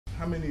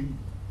how many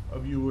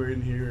of you were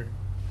in here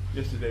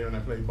yesterday when I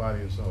played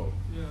Body and Soul?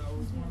 Yeah, I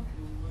was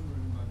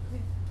wondering about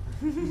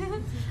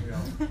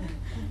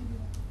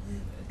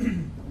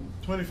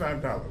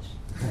that. $25.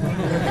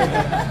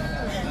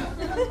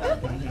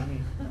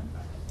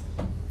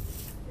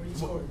 Where you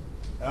scored?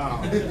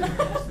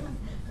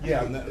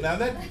 Yeah, now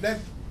that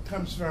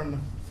comes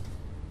from,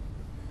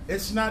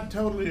 it's not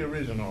totally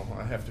original,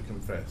 I have to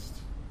confess.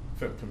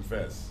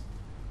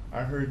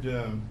 I heard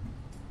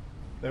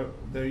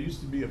there used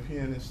to be a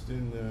pianist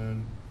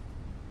in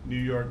New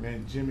York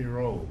named Jimmy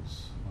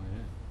Rolls. Oh,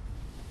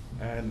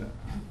 yeah. And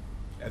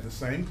at the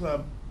same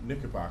club,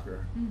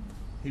 Knickerbocker,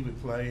 he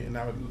would play, and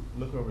I would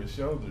look over his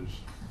shoulders,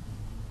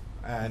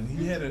 and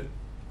he had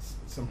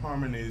some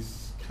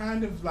harmonies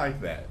kind of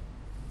like that,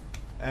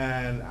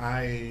 and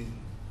I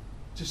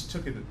just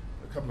took it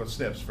a couple of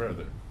steps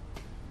further.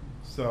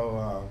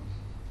 So,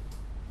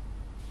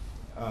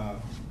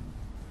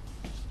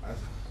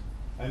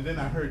 and then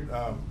I heard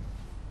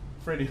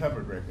Freddie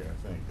Hubbard record, I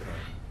think.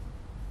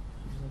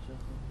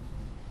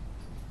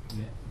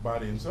 Yeah.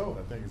 Body and Soul,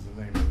 I think is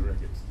the name of the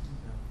record.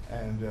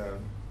 And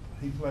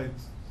he played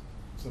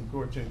some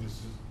chord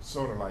changes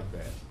sort of like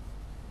that.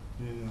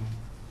 You know.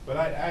 But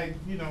I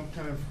you know,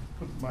 kind of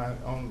put my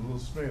own little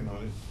spin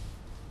on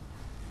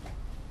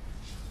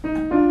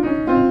it.